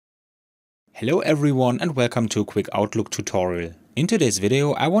Hello everyone and welcome to a quick Outlook tutorial. In today's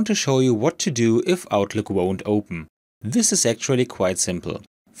video I want to show you what to do if Outlook won't open. This is actually quite simple.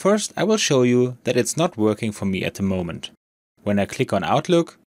 First I will show you that it's not working for me at the moment. When I click on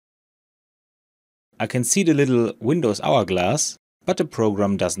Outlook, I can see the little Windows hourglass, but the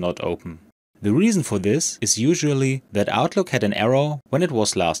program does not open. The reason for this is usually that Outlook had an error when it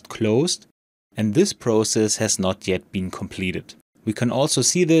was last closed, and this process has not yet been completed. We can also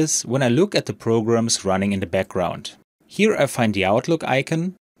see this when I look at the programs running in the background. Here I find the Outlook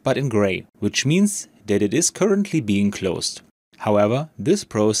icon, but in gray, which means that it is currently being closed. However, this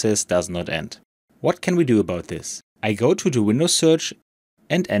process does not end. What can we do about this? I go to the Windows search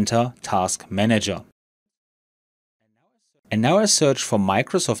and enter Task Manager. And now I search for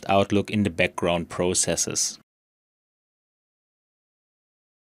Microsoft Outlook in the background processes.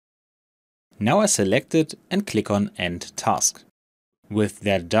 Now I select it and click on End Task. With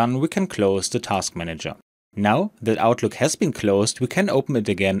that done, we can close the Task Manager. Now that Outlook has been closed, we can open it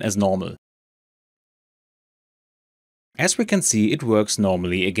again as normal. As we can see, it works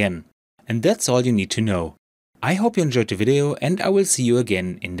normally again. And that's all you need to know. I hope you enjoyed the video and I will see you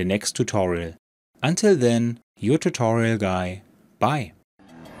again in the next tutorial. Until then, your tutorial guy. Bye.